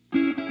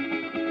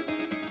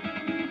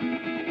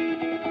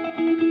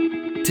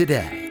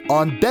Today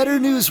on Better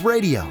News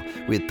Radio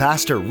with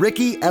Pastor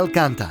Ricky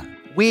Alcantar.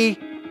 We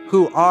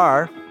who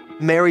are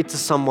married to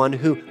someone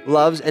who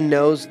loves and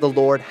knows the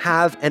Lord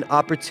have an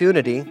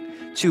opportunity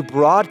to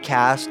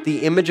broadcast the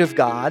image of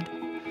God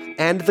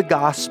and the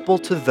gospel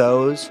to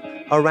those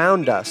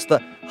around us. The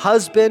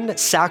husband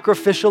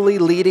sacrificially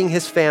leading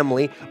his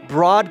family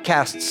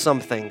broadcasts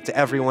something to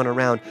everyone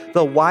around.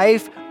 The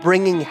wife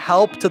bringing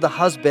help to the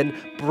husband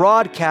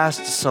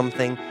broadcasts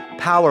something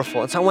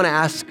powerful. And so I want to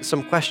ask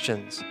some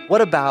questions. What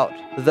about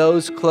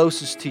those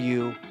closest to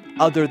you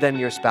other than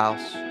your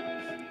spouse,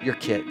 your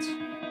kids?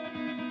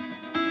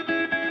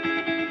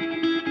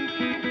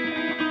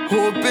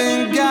 Hope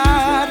in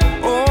God,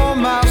 oh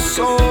my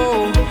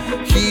soul.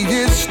 He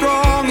is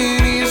strong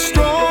and he is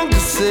strong to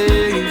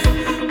save.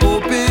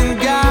 Hope in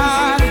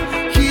God,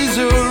 he's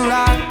a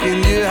rock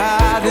in your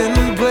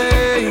hiding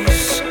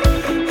place.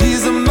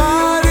 He's a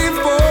mighty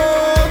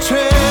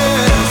fortress.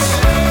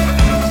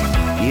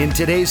 In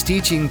today's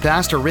teaching,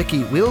 Pastor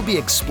Ricky will be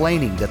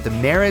explaining that the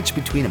marriage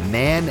between a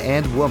man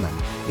and woman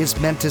is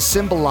meant to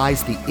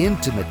symbolize the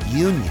intimate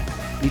union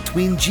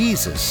between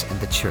Jesus and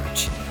the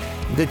church.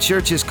 The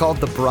church is called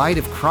the bride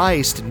of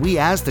Christ, and we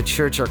as the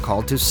church are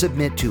called to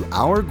submit to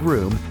our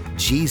groom,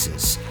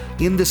 Jesus,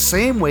 in the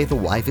same way the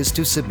wife is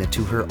to submit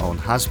to her own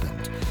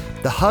husband.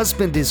 The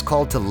husband is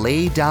called to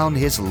lay down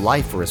his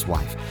life for his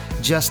wife,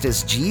 just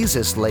as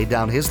Jesus laid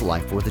down his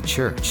life for the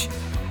church.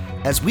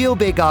 As we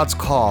obey God's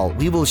call,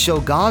 we will show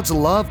God's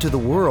love to the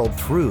world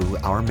through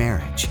our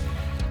marriage.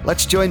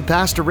 Let's join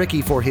Pastor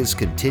Ricky for his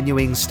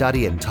continuing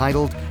study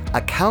entitled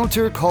A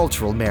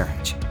Countercultural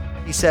Marriage.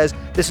 He says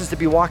this is to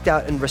be walked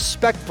out in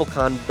respectful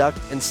conduct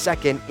and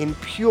second, in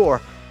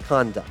pure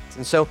conduct.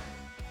 And so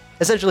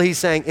essentially he's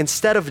saying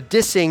instead of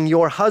dissing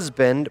your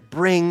husband,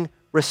 bring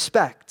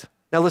respect.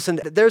 Now listen,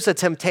 there's a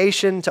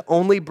temptation to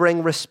only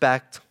bring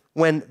respect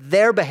when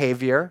their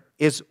behavior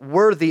is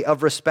worthy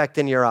of respect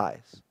in your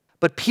eyes.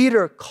 But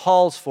Peter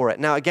calls for it.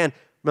 Now again,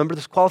 remember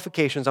the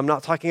qualifications. I'm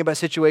not talking about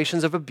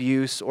situations of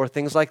abuse or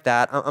things like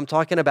that. I'm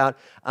talking about,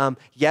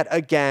 yet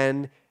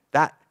again,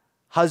 that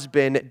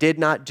husband did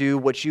not do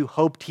what you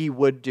hoped he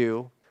would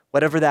do,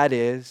 whatever that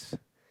is.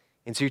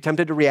 And so you're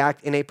tempted to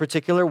react in a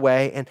particular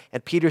way.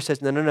 And Peter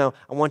says, no,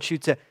 I want you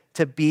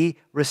to be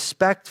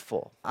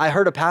respectful. I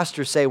heard a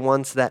pastor say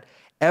once that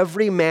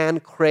every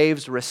man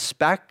craves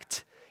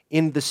respect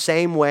in the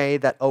same way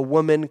that a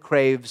woman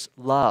craves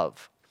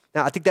love.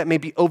 Now, I think that may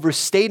be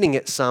overstating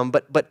it some,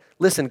 but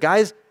listen,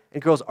 guys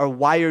and girls are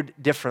wired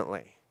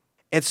differently.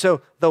 And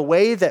so the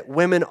way that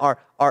women are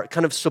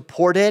kind of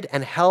supported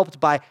and helped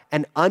by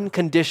an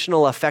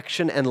unconditional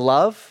affection and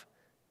love,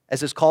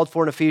 as is called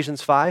for in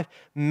Ephesians 5,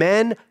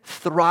 men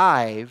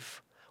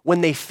thrive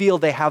when they feel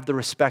they have the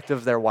respect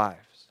of their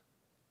wives.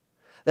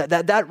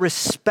 That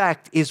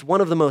respect is one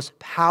of the most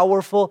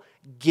powerful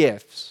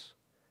gifts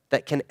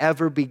that can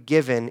ever be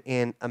given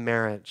in a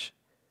marriage.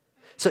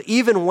 So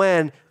even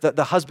when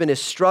the husband is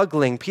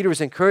struggling, Peter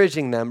is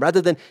encouraging them,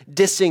 rather than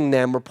dissing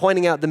them or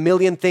pointing out the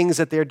million things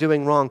that they're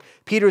doing wrong,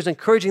 Peter is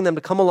encouraging them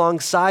to come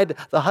alongside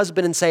the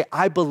husband and say,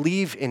 I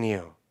believe in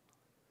you.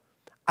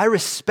 I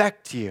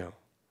respect you.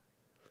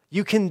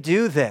 You can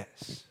do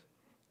this.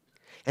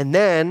 And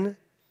then,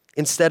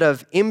 instead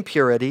of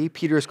impurity,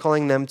 Peter is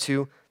calling them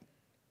to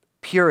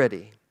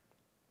purity.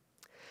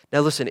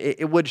 Now listen,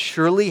 it would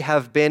surely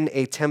have been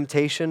a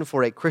temptation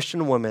for a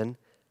Christian woman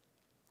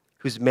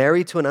who's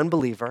married to an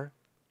unbeliever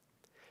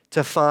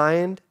to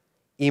find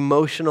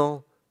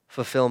emotional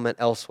fulfillment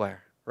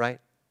elsewhere, right?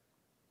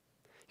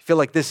 You feel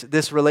like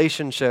this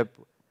relationship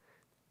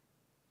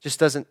just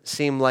doesn't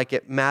seem like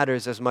it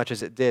matters as much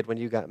as it did when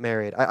you got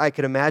married. I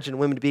could imagine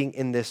women being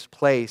in this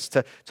place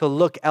to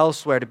look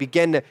elsewhere, to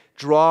begin to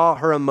draw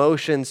her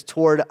emotions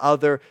toward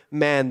other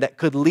men that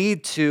could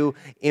lead to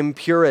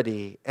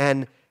impurity.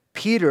 And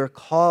Peter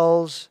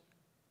calls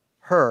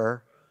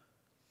her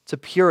to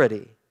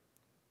purity.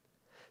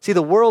 See,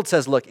 the world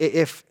says, look,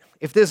 if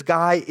this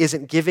guy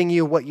isn't giving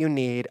you what you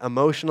need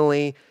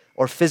emotionally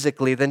or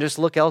physically, then just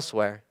look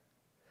elsewhere.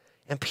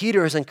 And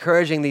Peter is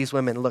encouraging these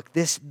women, look,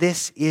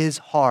 this is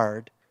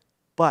hard,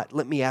 but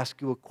let me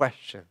ask you a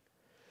question.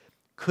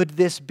 Could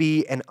this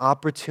be an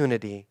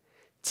opportunity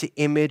to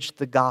image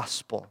the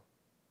gospel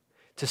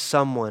to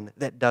someone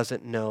that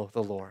doesn't know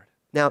the Lord?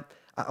 Now,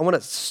 I want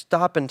to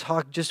stop and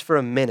talk just for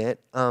a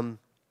minute,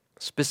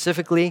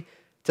 specifically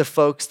to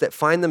folks that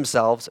find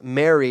themselves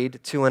married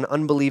to an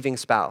unbelieving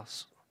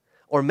spouse,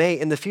 or may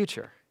in the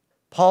future.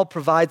 Paul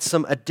provides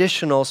some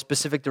additional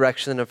specific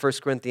direction in 1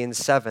 Corinthians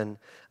 7.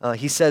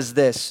 He says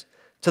this,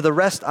 to the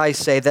rest I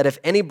say that if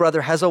any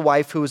brother has a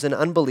wife who is an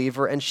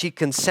unbeliever and she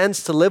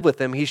consents to live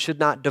with him, he should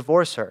not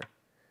divorce her.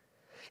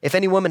 If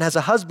any woman has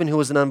a husband who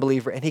is an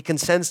unbeliever and he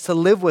consents to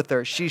live with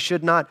her, she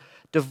should not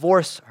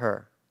divorce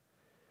her.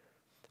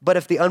 But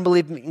if the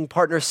unbelieving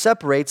partner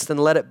separates, then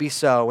let it be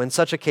so. In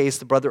such a case,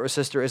 the brother or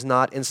sister is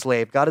not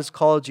enslaved. God has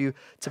called you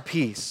to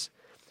peace.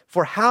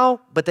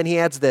 But then he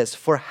adds this,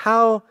 for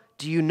how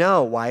do you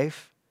know,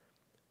 wife,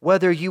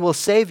 whether you will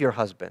save your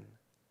husband?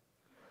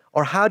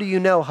 Or how do you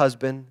know,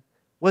 husband,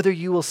 whether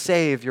you will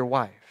save your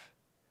wife?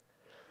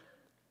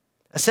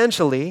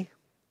 Essentially,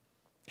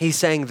 he's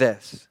saying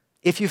this: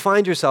 if you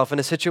find yourself in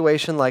a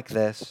situation like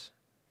this,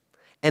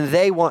 and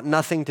they want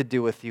nothing to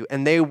do with you,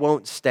 and they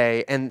won't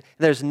stay, and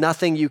there's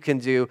nothing you can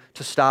do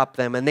to stop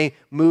them, and they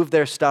move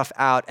their stuff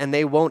out, and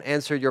they won't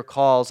answer your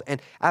calls,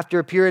 and after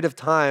a period of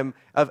time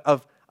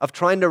of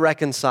trying to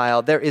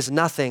reconcile, there is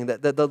nothing,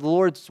 that the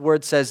Lord's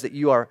word says that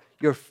you're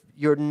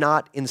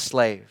not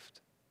enslaved.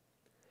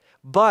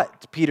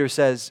 But, Peter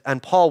says,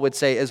 and Paul would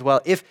say as well,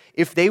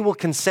 if they will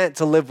consent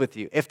to live with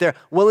you, if they're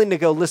willing to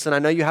go, listen, I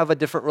know you have a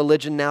different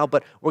religion now,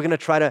 but we're going to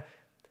try to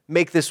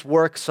make this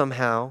work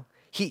somehow.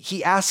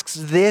 He asks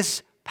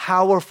this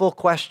powerful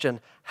question: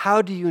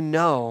 how do you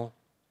know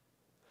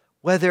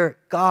whether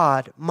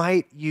God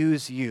might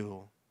use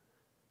you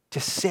to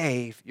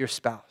save your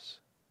spouse?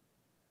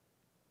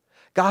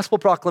 Gospel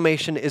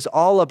proclamation is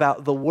all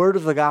about the word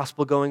of the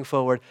gospel going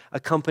forward,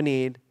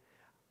 accompanied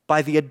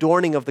by the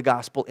adorning of the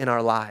gospel in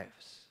our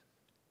lives.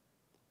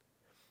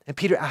 And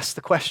Peter asks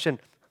the question,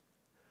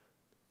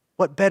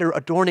 what better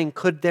adorning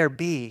could there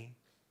be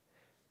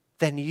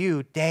than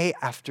you day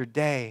after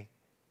day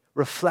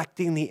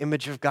reflecting the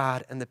image of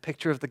God and the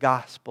picture of the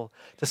gospel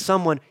to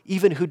someone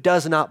even who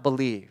does not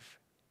believe,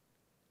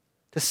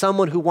 to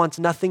someone who wants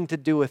nothing to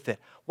do with it?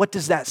 What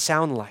does that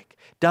sound like?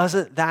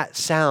 Doesn't that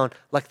sound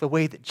like the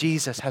way that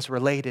Jesus has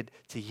related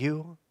to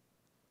you?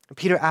 And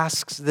Peter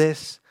asks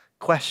this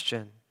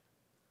question.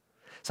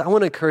 So I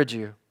want to encourage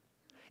you,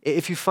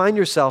 if you find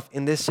yourself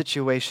in this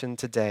situation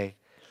today,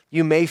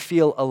 you may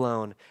feel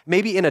alone.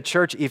 Maybe in a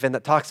church even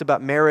that talks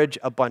about marriage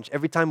a bunch.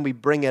 Every time we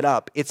bring it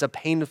up, it's a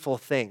painful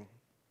thing,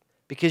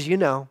 because you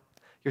know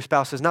your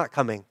spouse is not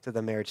coming to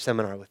the marriage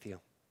seminar with you.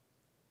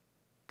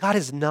 God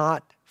has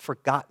not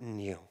forgotten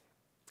you.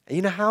 And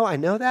you know how I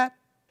know that?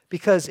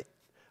 Because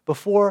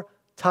before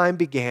time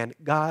began,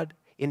 God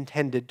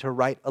intended to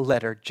write a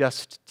letter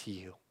just to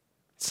you.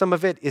 Some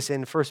of it is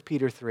in 1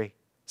 Peter 3.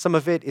 Some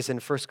of it is in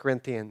 1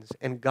 Corinthians.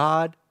 And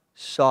God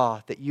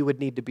saw that you would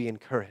need to be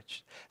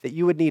encouraged, that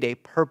you would need a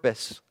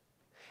purpose.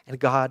 And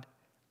God,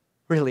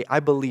 really, I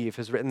believe,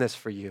 has written this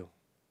for you.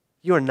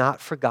 You are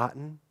not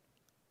forgotten.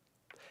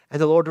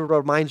 And the Lord will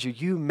remind you,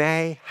 you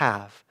may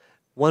have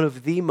one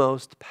of the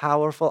most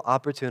powerful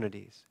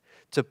opportunities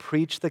to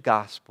preach the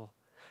gospel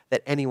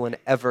that anyone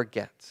ever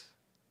gets.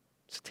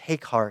 So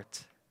take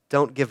heart.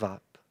 Don't give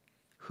up.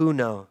 Who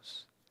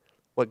knows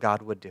what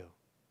God would do?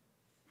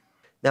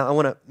 Now, I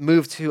want to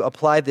move to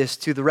apply this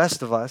to the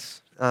rest of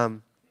us.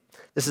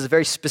 This is a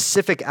very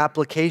specific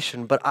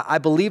application, but I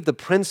believe the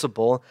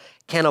principle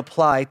can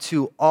apply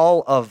to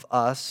all of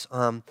us.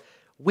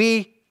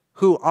 We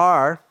who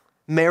are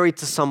married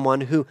to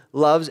someone who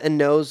loves and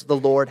knows the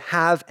Lord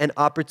have an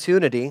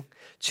opportunity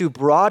to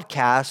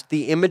broadcast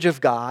the image of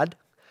God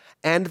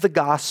and the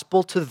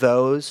gospel to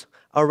those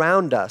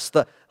around us.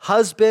 The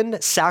husband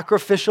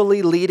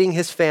sacrificially leading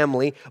his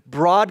family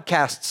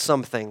broadcasts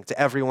something to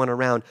everyone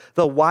around.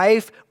 The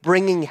wife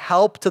bringing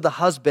help to the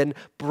husband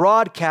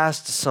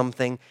broadcasts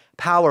something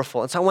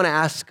powerful. And so I want to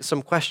ask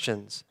some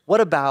questions.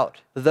 What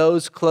about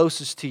those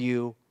closest to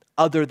you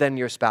other than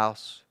your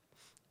spouse,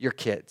 your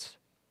kids?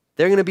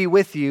 They're going to be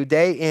with you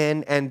day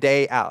in and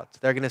day out.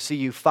 They're going to see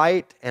you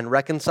fight and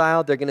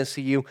reconcile. They're going to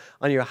see you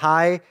on your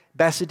high,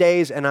 best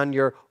days and on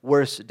your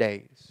worst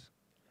days.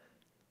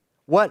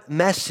 What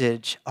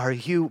message are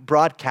you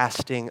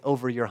broadcasting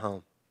over your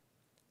home?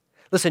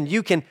 Listen,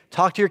 you can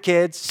talk to your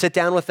kids, sit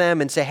down with them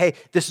and say, hey,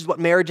 this is what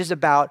marriage is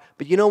about.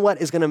 But you know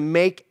what is going to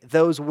make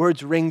those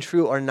words ring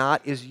true or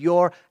not is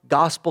your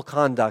gospel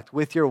conduct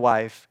with your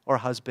wife or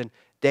husband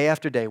day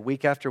after day,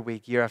 week after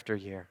week, year after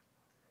year.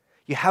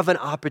 You have an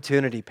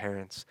opportunity,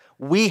 parents.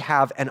 We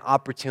have an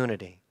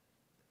opportunity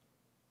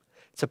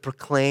to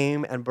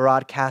proclaim and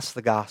broadcast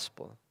the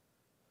gospel.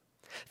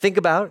 Think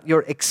about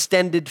your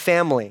extended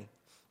family.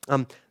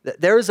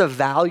 There is a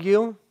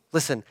value.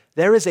 Listen,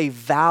 there is a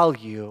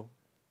value.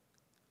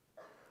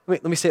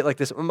 Let me say it like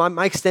this.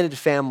 My extended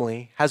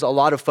family has a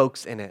lot of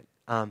folks in it,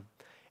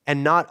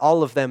 and not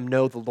all of them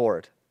know the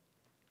Lord.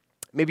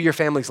 Maybe your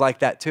family's like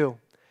that too.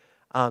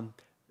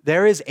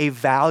 There is a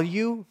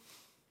value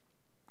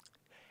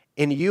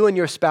in you and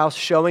your spouse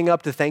showing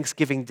up to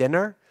Thanksgiving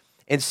dinner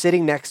and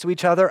sitting next to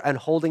each other and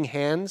holding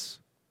hands,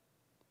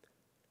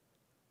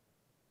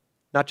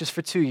 not just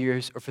for 2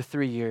 years or for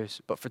 3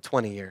 years, but for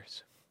 20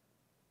 years.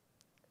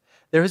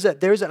 There's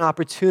an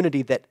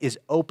opportunity that is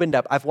opened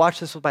up. I've watched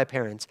this with my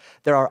parents.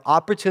 There are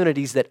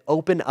opportunities that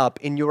open up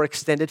in your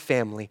extended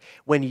family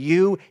when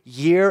you,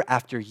 year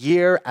after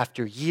year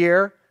after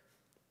year,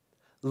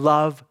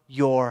 love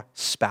your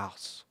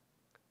spouse.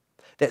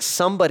 That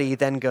somebody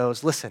then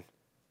goes, listen,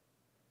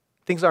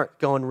 things aren't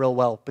going real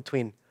well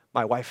between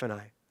my wife and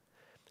I.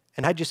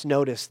 And I just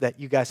noticed that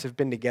you guys have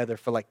been together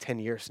for like 10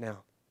 years now.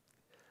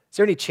 Is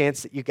there any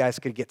chance that you guys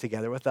could get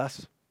together with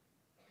us?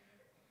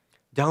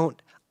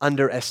 Don't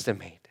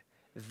underestimate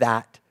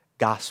that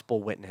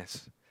gospel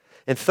witness.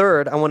 And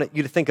third, I want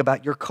you to think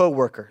about your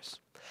coworkers.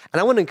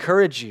 And I want to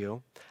encourage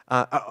you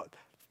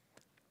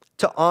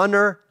to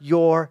honor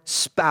your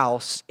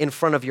spouse in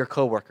front of your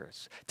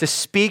coworkers, to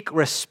speak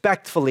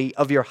respectfully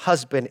of your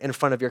husband in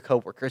front of your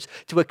coworkers,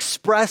 to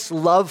express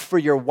love for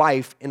your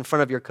wife in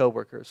front of your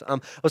coworkers. I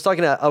was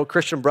talking to a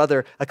Christian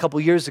brother a couple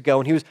years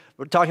ago, and he was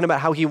talking about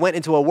how he went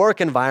into a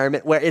work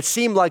environment where it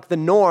seemed like the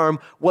norm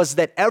was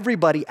that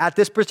everybody at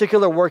this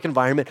particular work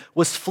environment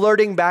was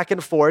flirting back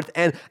and forth,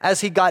 and as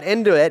he got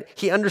into it,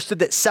 he understood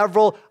that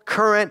several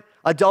current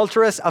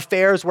adulterous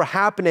affairs were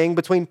happening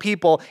between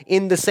people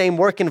in the same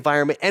work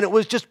environment, and it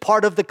was just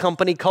part of the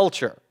company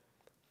culture.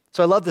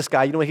 So I love this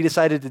guy. You know what he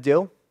decided to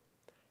do?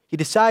 He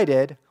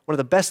decided one of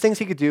the best things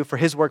he could do for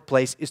his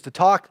workplace is to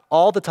talk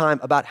all the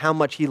time about how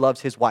much he loves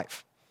his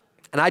wife.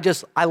 And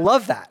I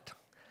love that.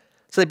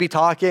 So they'd be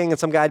talking, and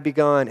some guy'd be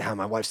going,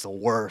 my wife's the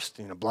worst,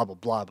 blah, blah,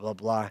 blah, blah,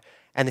 blah.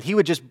 And then he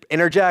would just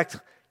interject,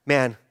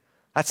 man,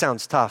 that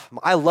sounds tough.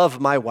 I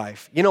love my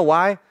wife. You know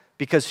why?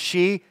 Because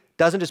she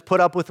doesn't just put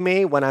up with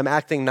me when I'm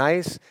acting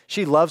nice.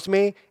 She loves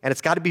me, and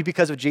it's got to be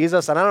because of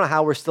Jesus. And I don't know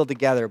how we're still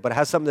together, but it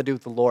has something to do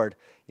with the Lord.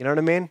 You know what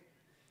I mean?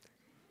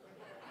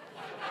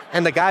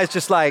 And the guy's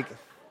just like,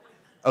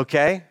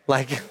 okay.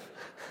 Like,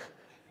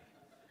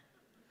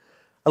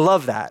 I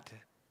love that.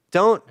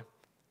 Don't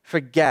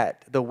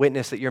forget the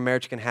witness that your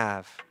marriage can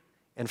have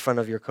in front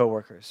of your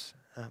coworkers.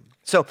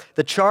 So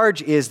the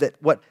charge is that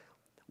what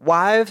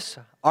wives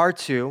are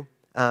to,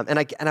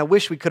 and I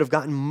wish we could have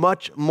gotten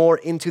much more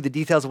into the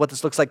details of what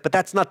this looks like, but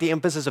that's not the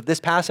emphasis of this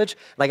passage.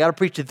 And I got to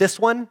preach to this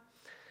one.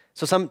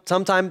 So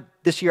sometime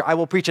this year I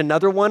will preach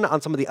another one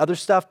on some of the other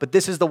stuff, but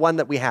this is the one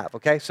that we have,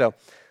 okay? So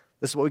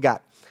this is what we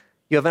got.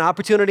 You have an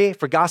opportunity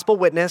for gospel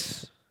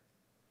witness.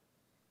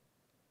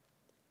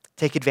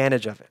 Take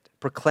advantage of it.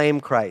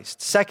 Proclaim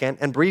Christ. Second,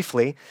 and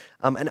briefly,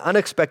 an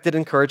unexpected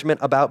encouragement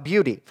about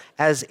beauty.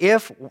 As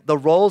if the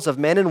roles of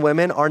men and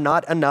women are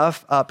not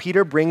enough,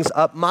 Peter brings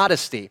up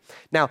modesty.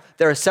 Now,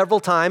 there are several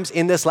times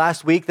in this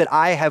last week that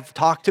I have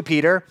talked to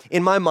Peter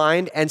in my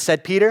mind and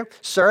said, Peter,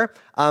 sir,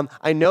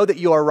 I know that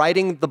you are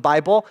writing the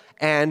Bible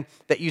and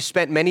that you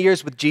spent many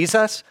years with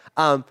Jesus,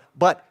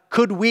 but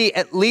could we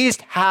at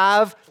least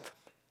have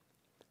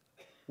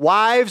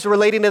wives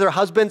relating to their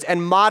husbands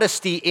and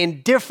modesty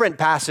in different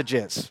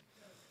passages,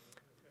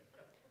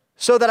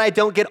 so that I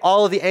don't get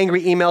all of the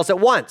angry emails at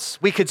once?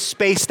 We could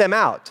space them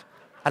out.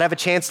 I'd have a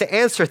chance to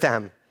answer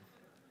them.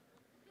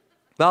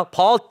 Well,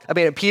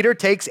 Peter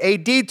takes a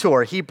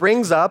detour. He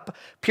brings up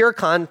pure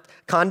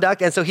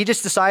conduct, and so he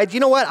just decides,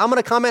 you know what, I'm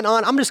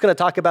just going to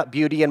talk about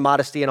beauty and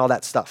modesty and all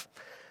that stuff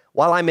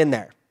while I'm in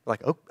there.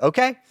 Like,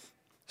 okay.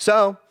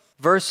 So,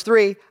 verse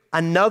 3,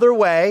 another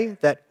way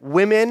that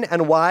women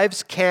and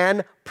wives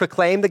can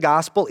proclaim the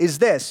gospel is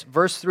this.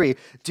 Verse 3,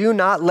 do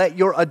not let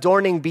your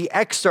adorning be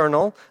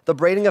external, the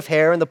braiding of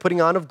hair and the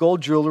putting on of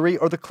gold jewelry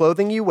or the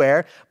clothing you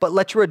wear, but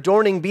let your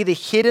adorning be the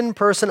hidden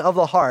person of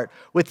the heart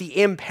with the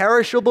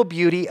imperishable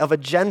beauty of a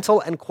gentle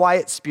and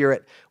quiet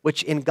spirit,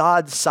 which in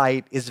God's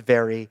sight is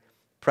very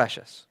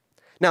precious.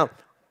 Now,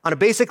 on a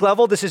basic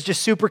level, this is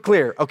just super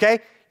clear, okay?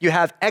 You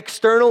have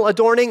external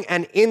adorning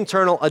and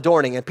internal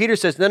adorning. And Peter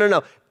says,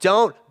 no,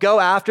 don't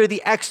go after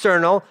the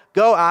external,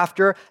 go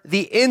after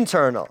the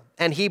internal.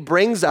 And he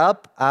brings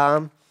up,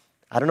 I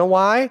don't know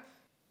why,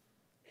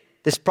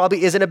 this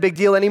probably isn't a big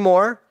deal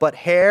anymore, but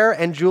hair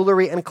and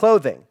jewelry and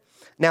clothing.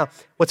 Now,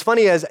 what's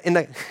funny is in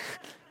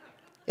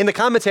the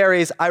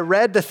commentaries, I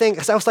read the thing,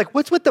 because I was like,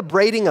 what's with the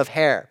braiding of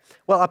hair?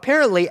 Well,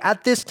 apparently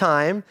at this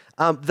time,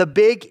 the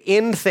big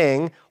in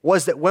thing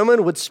was that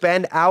women would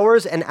spend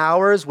hours and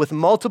hours with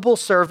multiple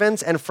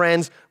servants and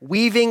friends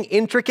weaving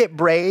intricate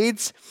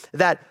braids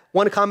that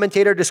one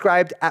commentator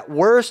described at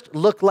worst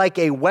looked like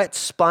a wet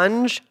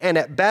sponge and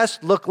at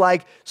best looked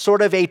like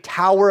sort of a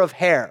tower of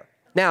hair.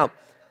 Now,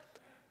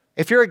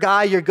 if you're a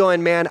guy, you're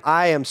going, man,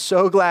 I am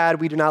so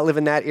glad we do not live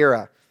in that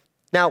era.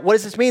 Now, what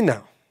does this mean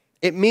though?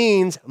 It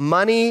means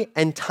money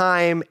and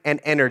time and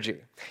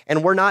energy.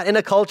 And we're not in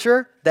a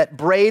culture that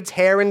braids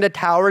hair into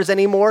towers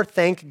anymore,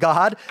 thank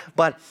God.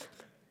 But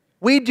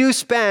we do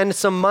spend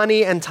some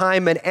money and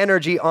time and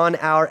energy on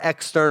our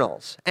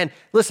externals. And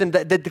listen,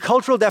 the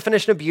cultural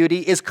definition of beauty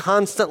is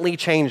constantly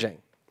changing.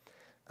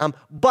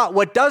 But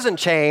what doesn't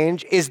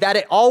change is that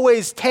it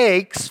always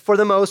takes, for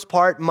the most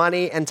part,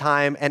 money and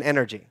time and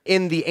energy.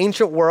 In the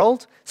ancient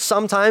world,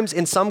 sometimes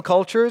in some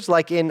cultures,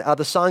 like in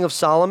the Song of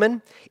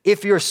Solomon,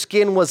 if your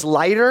skin was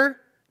lighter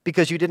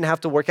because you didn't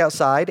have to work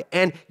outside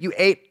and you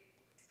ate,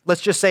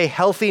 let's just say,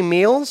 healthy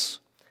meals,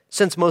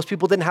 since most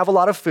people didn't have a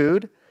lot of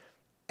food,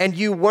 and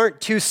you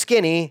weren't too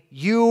skinny,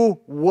 you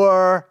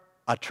were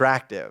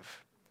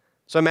attractive.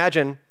 So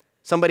imagine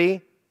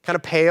somebody kind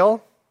of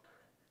pale,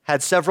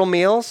 had several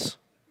meals,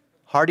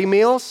 hearty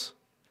meals.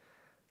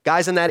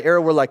 Guys in that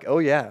era were like, oh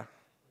yeah,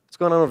 what's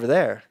going on over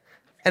there?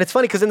 And it's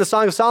funny because in the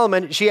Song of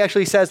Solomon, she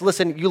actually says,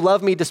 listen, you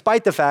love me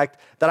despite the fact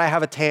that I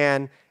have a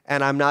tan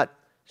and I'm not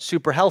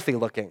super healthy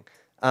looking.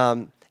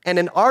 And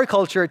in our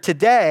culture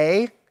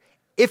today,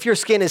 if your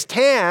skin is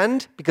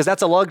tanned, because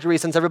that's a luxury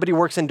since everybody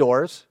works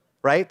indoors,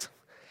 right?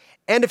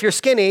 And if you're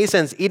skinny,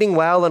 since eating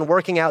well and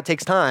working out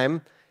takes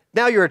time,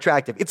 now you're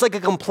attractive. It's like a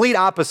complete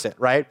opposite,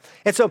 right?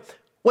 And so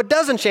What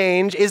doesn't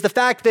change is the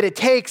fact that it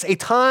takes a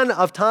ton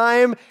of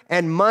time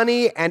and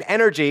money and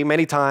energy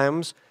many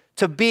times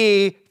to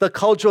be the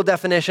cultural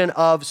definition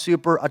of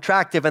super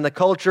attractive, and the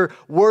culture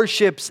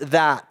worships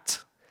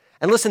that.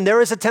 And listen,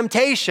 there is a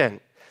temptation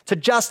to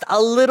just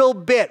a little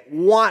bit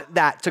want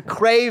that, to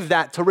crave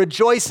that, to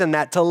rejoice in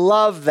that, to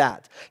love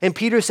that. And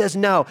Peter says,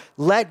 no,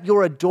 let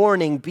your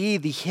adorning be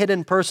the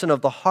hidden person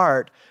of the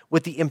heart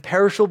with the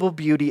imperishable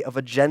beauty of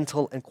a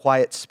gentle and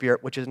quiet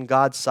spirit, which in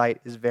God's sight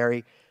is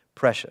very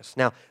precious.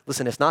 Now,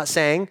 listen, it's not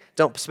saying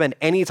don't spend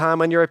any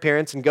time on your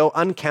appearance and go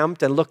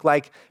unkempt and look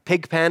like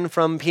Pigpen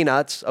from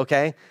Peanuts,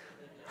 okay?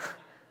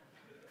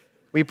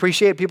 We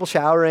appreciate people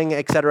showering,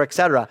 et cetera, et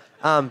cetera.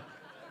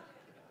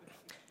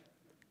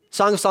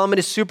 Song of Solomon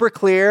is super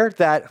clear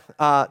that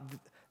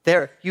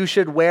you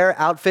should wear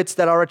outfits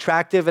that are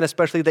attractive, and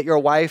especially that your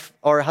wife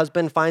or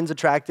husband finds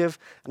attractive.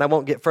 And I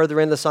won't get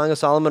further into the Song of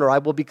Solomon or I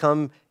will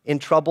become in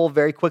trouble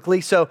very quickly.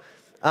 So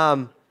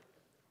clothes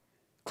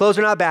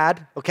are not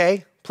bad,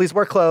 okay? Please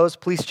wear clothes,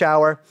 please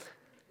shower.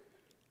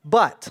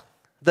 But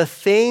the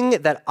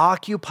thing that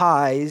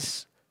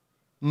occupies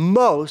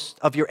most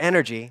of your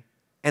energy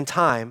and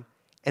time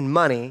and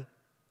money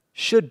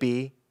should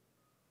be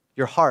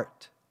your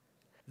heart,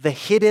 the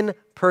hidden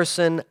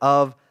person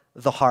of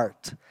the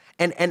heart.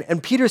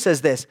 And Peter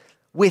says this,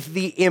 with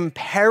the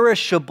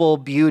imperishable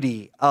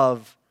beauty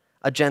of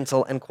a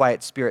gentle and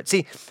quiet spirit.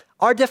 See,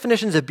 our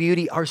definitions of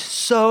beauty are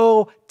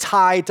so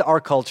tied to our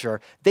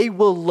culture. They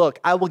will look,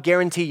 I will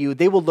guarantee you,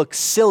 they will look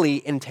silly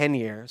in 10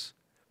 years,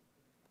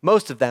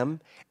 most of them,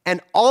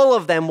 and all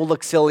of them will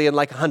look silly in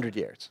like 100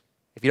 years.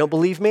 If you don't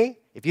believe me,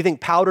 if you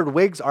think powdered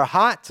wigs are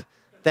hot,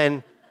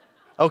 then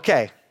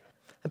okay.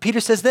 And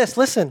Peter says this,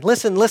 listen,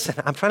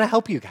 I'm trying to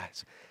help you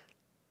guys.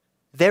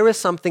 There is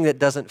something that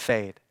doesn't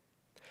fade.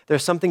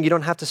 There's something you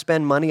don't have to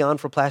spend money on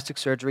for plastic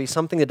surgery,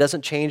 something that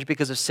doesn't change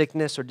because of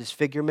sickness or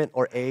disfigurement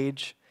or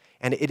age.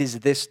 And it is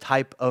this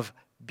type of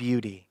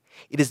beauty.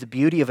 It is the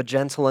beauty of a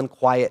gentle and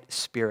quiet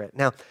spirit.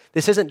 Now,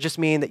 this doesn't just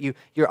mean that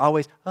you're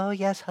always, oh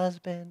yes,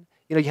 husband.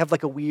 You know, you have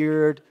like a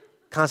weird,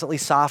 constantly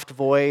soft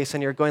voice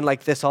and you're going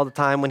like this all the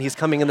time when he's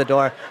coming in the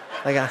door.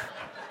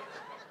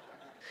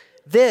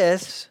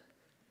 This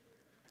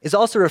is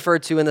also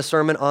referred to in the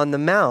Sermon on the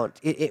Mount.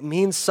 It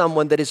means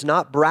someone that is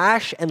not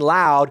brash and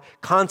loud,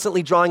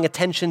 constantly drawing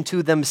attention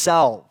to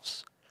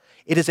themselves.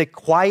 It is a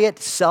quiet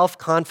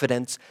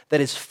self-confidence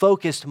that is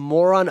focused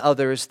more on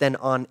others than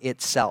on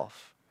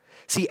itself.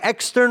 See,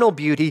 external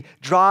beauty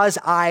draws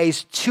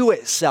eyes to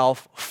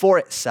itself for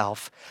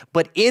itself,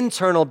 but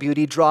internal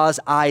beauty draws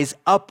eyes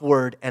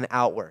upward and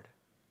outward.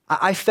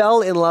 I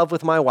fell in love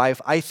with my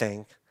wife, I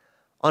think,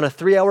 on a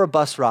 3-hour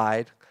bus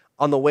ride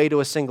on the way to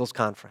a singles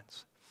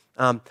conference.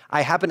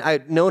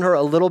 I'd known her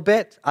a little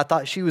bit. I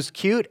thought she was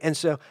cute, and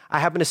so I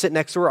happened to sit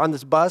next to her on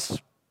this bus,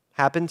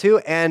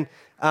 and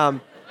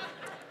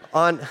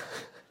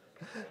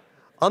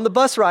on the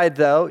bus ride,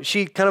 though,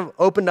 she kind of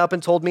opened up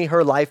and told me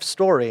her life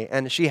story.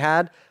 And she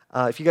had,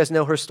 if you guys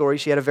know her story,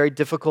 she had a very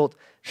difficult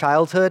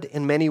childhood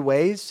in many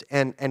ways,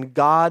 and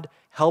God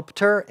helped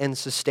her and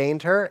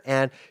sustained her,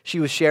 and she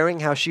was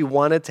sharing how she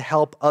wanted to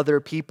help other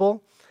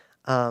people.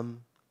 And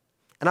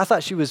I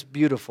thought she was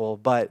beautiful,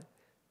 but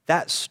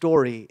that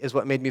story is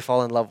what made me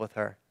fall in love with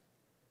her.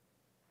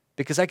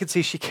 Because I could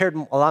see she cared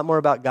a lot more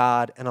about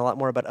God and a lot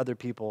more about other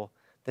people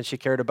than she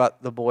cared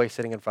about the boy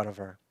sitting in front of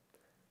her.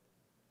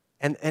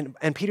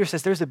 And Peter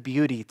says there's a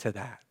beauty to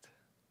that.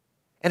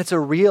 And it's a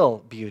real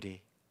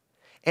beauty.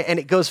 And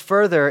it goes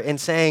further in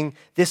saying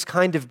this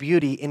kind of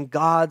beauty in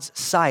God's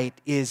sight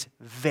is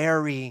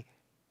very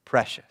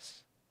precious.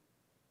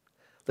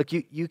 Look,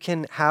 you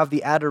can have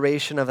the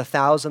adoration of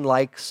 1,000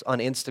 likes on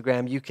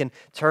Instagram. You can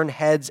turn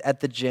heads at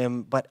the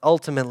gym, but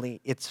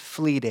ultimately it's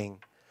fleeting.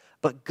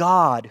 But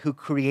God, who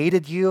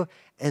created you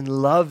and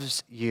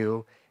loves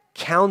you,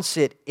 counts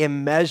it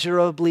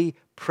immeasurably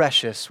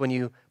precious when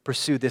you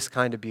pursue this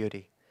kind of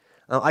beauty.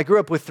 I grew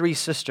up with 3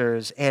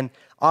 sisters, and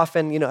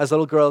often, as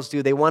little girls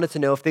do, they wanted to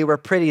know if they were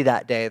pretty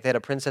that day. If they had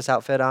a princess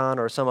outfit on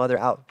or some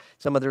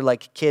other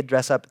like kid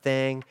dress-up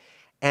thing.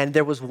 And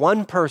there was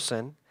one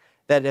person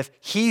that if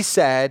he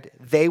said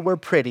they were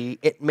pretty,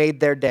 it made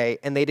their day,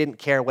 and they didn't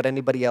care what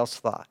anybody else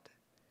thought.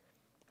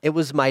 It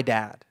was my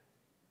dad.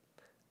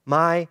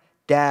 My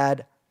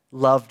dad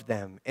loved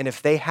them, and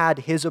if they had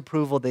his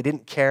approval, they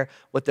didn't care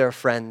what their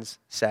friends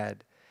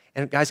said.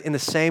 And guys, in the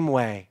same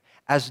way,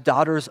 as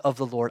daughters of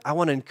the Lord, I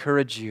want to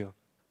encourage you.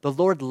 The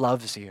Lord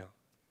loves you.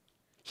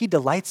 He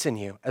delights in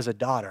you as a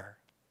daughter.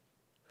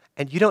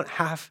 And you don't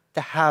have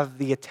to have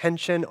the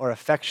attention or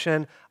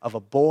affection of a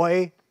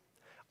boy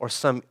or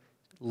some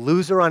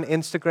loser on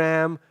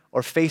Instagram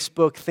or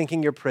Facebook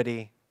thinking you're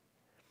pretty.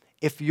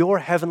 If your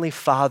heavenly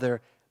Father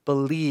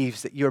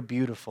believes that you're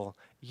beautiful,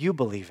 you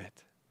believe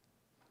it.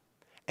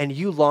 And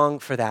you long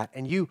for that,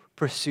 and you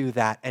pursue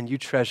that, and you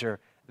treasure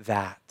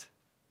that.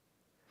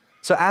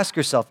 So ask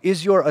yourself,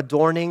 is your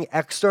adorning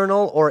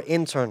external or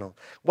internal?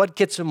 What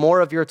gets more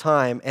of your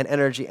time and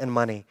energy and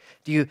money?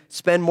 Do you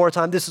spend more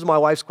time, this is my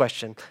wife's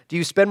question, do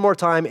you spend more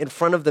time in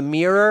front of the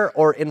mirror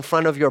or in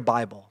front of your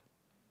Bible?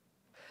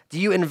 Do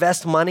you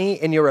invest money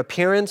in your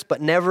appearance,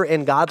 but never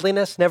in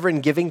godliness, never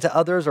in giving to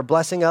others or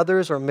blessing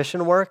others or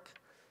mission work?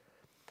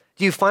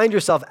 Do you find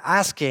yourself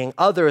asking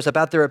others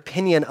about their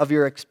opinion of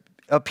your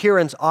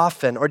appearance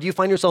often? Or do you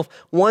find yourself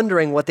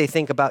wondering what they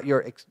think about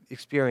your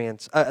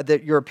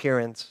your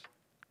appearance?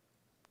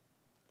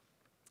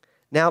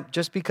 Now,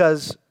 just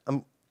because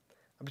I'm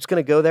just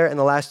going to go there in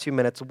the last 2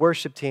 minutes,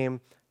 worship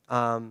team,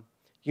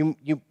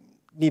 you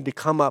need to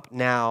come up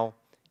now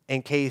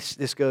in case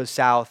this goes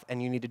south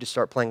and you need to just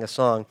start playing a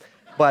song.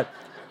 But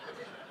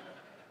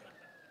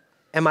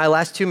in my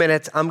last 2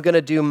 minutes, I'm going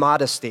to do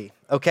modesty,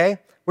 okay?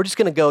 We're just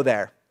going to go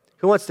there.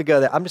 Who wants to go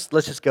there?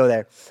 Let's just go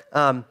there.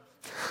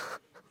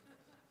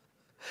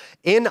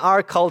 In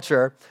our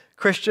culture,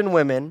 Christian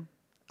women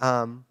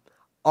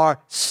are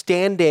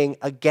standing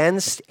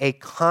against a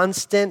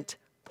constant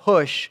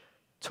push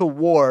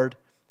toward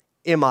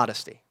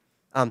immodesty.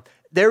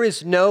 There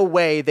is no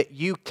way that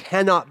you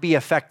cannot be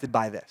affected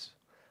by this.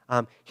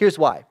 Here's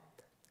why.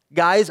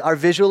 Guys are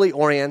visually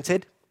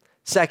oriented.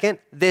 Second,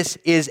 this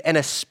is an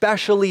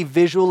especially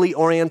visually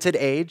oriented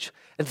age.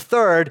 And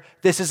third,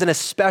 this is an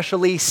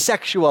especially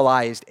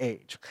sexualized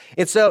age.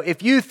 And so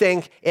if you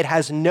think it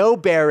has no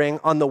bearing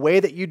on the way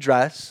that you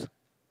dress,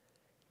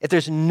 if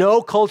there's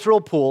no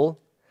cultural pull,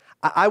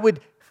 I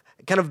would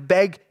kind of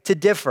beg to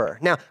differ.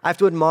 Now, I have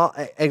to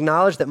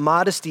acknowledge that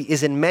modesty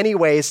is in many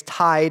ways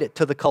tied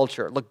to the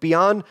culture. Look,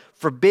 beyond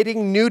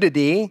forbidding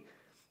nudity,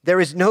 there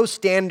is no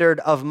standard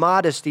of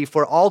modesty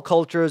for all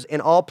cultures,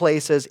 in all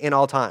places, in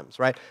all times,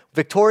 right?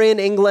 Victorian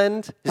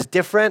England is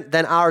different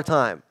than our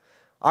time.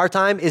 Our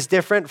time is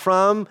different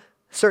from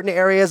certain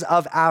areas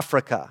of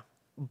Africa.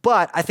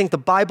 But I think the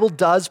Bible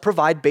does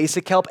provide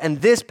basic help,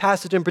 and this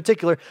passage in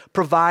particular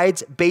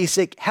provides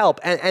basic help.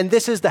 And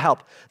this is the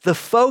help. The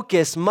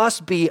focus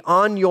must be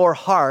on your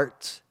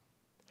heart,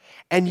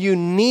 and you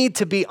need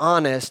to be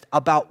honest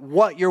about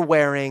what you're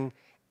wearing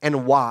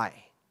and why.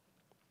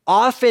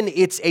 Often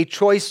it's a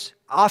choice.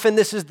 Often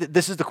this is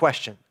the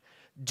question.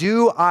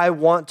 Do I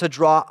want to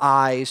draw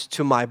eyes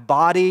to my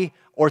body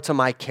or to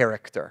my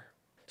character?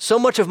 So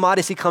much of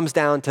modesty comes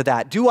down to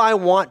that. Do I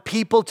want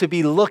people to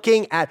be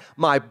looking at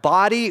my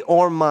body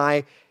or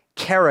my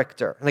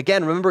character? And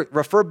again, remember,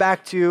 refer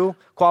back to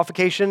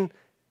qualification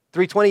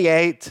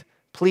 328.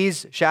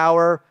 Please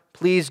shower,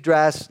 please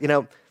dress.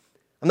 I'm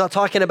not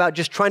talking about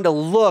just trying to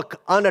look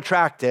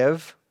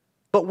unattractive,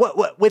 but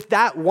what with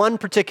that one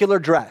particular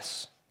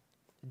dress,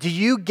 do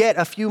you get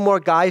a few more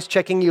guys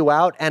checking you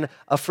out and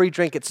a free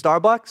drink at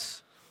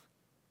Starbucks?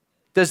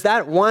 Does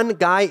that one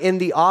guy in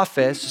the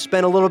office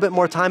spend a little bit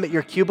more time at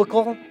your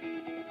cubicle?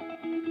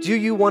 Do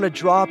you want to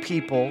draw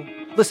people?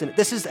 Listen,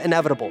 this is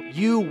inevitable.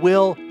 You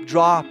will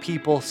draw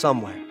people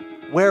somewhere.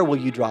 Where will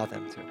you draw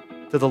them to?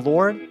 To the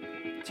Lord?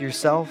 To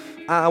yourself?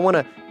 I want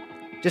to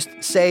just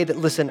say that,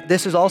 listen,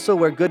 this is also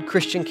where good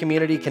Christian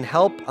community can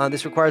help.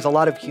 This requires a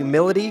lot of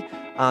humility.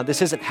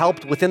 This isn't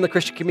helped within the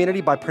Christian community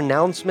by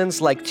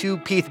pronouncements like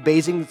two-piece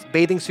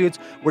bathing suits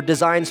were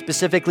designed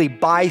specifically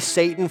by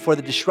Satan for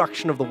the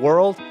destruction of the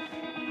world.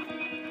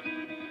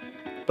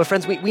 But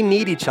friends, we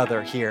need each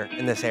other here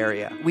in this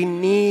area. We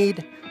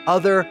need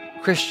other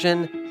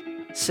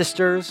Christian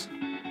sisters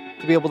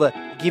to be able to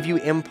give you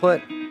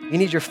input. You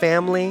need your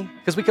family,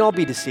 because we can all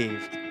be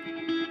deceived.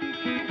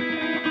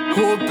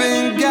 Hope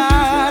in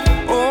God,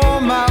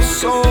 oh my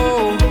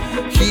soul.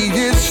 He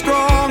is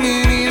strong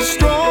and He is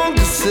strong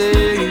to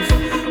save.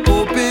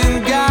 Hope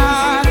in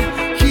God,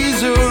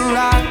 He's a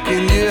rock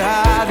in your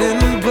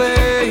hiding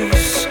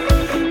place.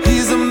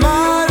 He's a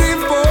mighty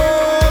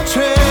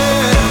fortress.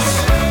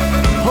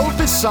 Hope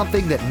is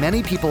something that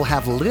many people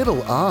have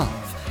little of,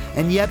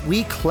 and yet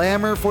we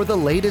clamor for the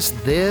latest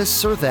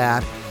this or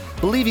that,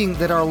 believing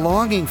that our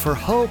longing for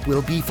hope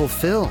will be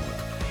fulfilled.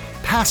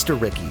 Pastor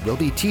Ricky will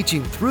be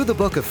teaching through the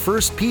book of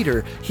 1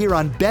 Peter here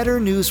on Better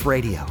News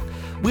Radio.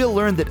 We'll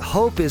learn that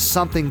hope is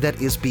something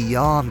that is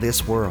beyond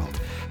this world,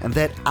 and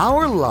that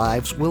our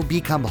lives will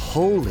become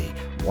holy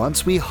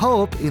once we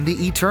hope in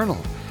the eternal.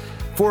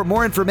 For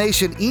more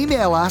information,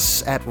 email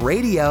us at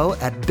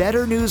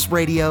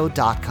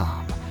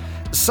radio@betternewsradio.com.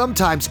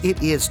 Sometimes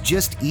it is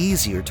just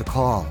easier to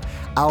call.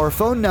 Our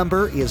phone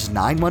number is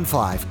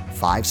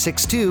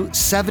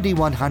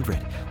 915-562-7100.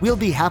 We'll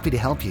be happy to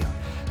help you.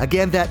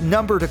 Again, that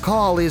number to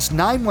call is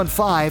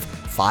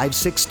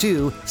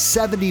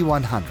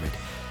 915-562-7100.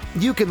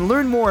 You can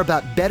learn more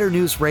about Better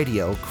News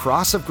Radio,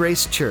 Cross of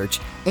Grace Church,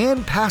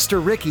 and Pastor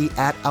Ricky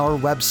at our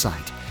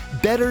website,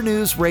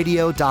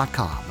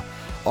 betternewsradio.com.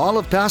 All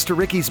of Pastor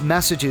Ricky's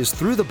messages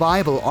through the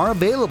Bible are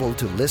available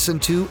to listen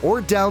to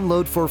or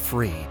download for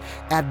free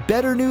at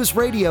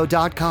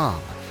betternewsradio.com.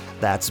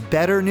 That's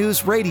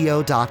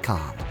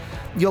betternewsradio.com.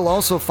 You'll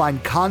also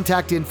find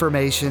contact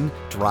information,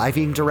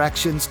 driving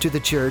directions to the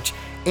church,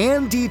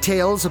 and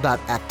details about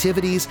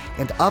activities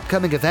and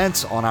upcoming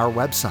events on our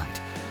website.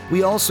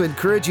 We also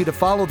encourage you to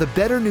follow the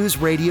Better News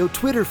Radio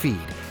Twitter feed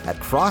at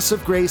Cross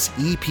of Grace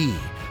EP,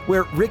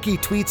 where Ricky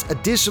tweets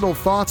additional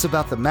thoughts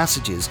about the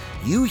messages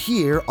you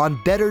hear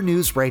on Better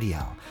News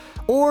Radio.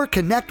 Or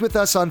connect with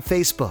us on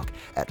Facebook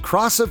at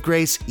Cross of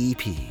Grace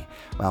EP.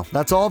 Well,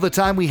 that's all the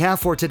time we have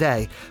for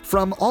today.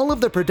 From all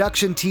of the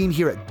production team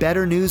here at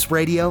Better News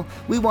Radio,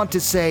 we want to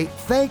say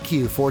thank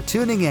you for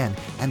tuning in,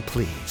 and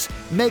please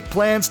make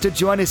plans to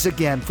join us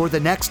again for the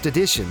next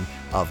edition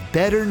of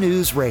Better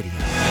News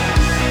Radio.